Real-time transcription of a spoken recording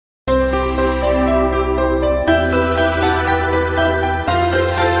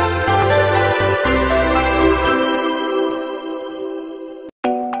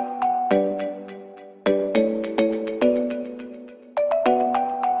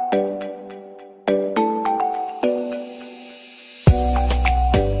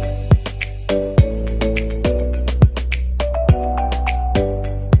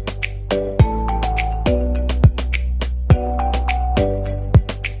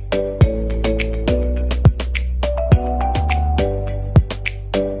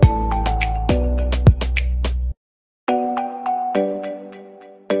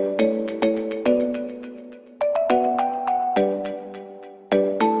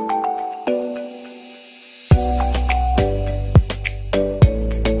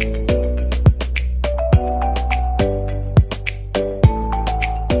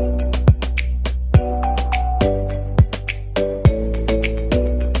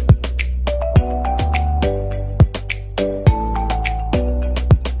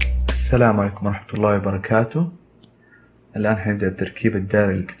السلام عليكم ورحمة الله وبركاته. الآن حنبدأ بتركيب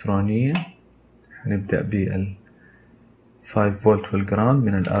الدائرة الإلكترونية. حنبدأ بال 5 فولت والجراوند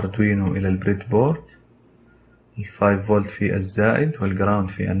من الأردوينو إلى البريد بورد. ال 5 فولت في الزائد والجراوند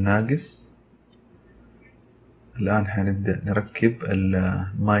في الناقص. الآن حنبدأ نركب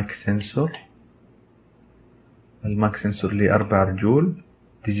المايك سنسور. المايك سنسور ليه 4 رجول،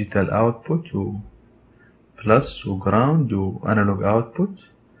 ديجيتال اوتبوت وبلس وجراوند وانالوج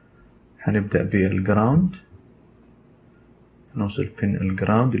اوتبوت. حنبدأ بالجراوند، نوصل بين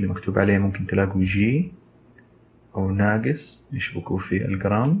الجراوند اللي مكتوب عليه ممكن تلاقوا جي أو ناقص، نشبكه في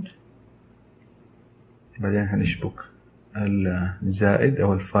الجراوند. بعدين حنشبك الزائد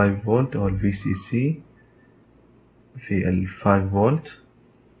أو 5 فولت أو VCC في 5 فولت.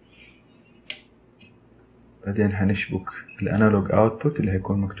 بعدين حنشبك الانالوج اوتبوت اللي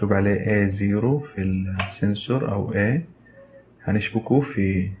هيكون مكتوب عليه A0 في السنسور أو A، حنشبكه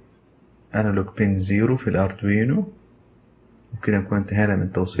في انالوج بين 0 في الأردوينو. وكده نكون انتهينا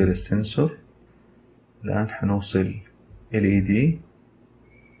من توصيل السنسور. الآن حنوصل LED،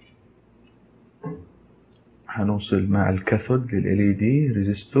 حنوصل مع الكاثود LED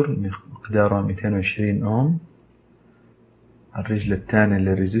ريزيستور مقداره 220 أوم. الرجل الثانية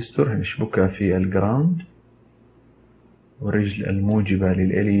للريزيستور هنشبكها في الجراوند، والرجل الموجبة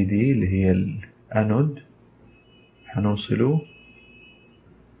LED اللي هي الأنود حنوصله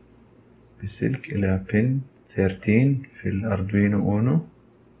بسلك إلى بين 13 في الأردوينو أونو.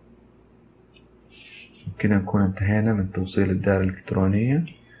 وكده نكون انتهينا من توصيل الدائرة الإلكترونية.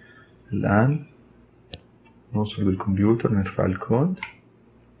 الآن نوصل بالكمبيوتر، نرفع الكود.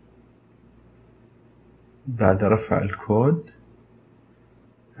 بعد رفع الكود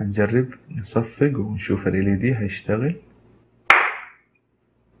هنجرب نصفق ونشوف ال LED هيشتغل.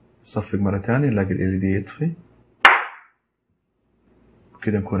 نصفق مرة تانية نلاقي ال LED يطفي.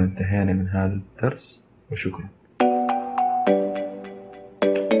 وكده نكون انتهينا من هذا الدرس، وشكرا.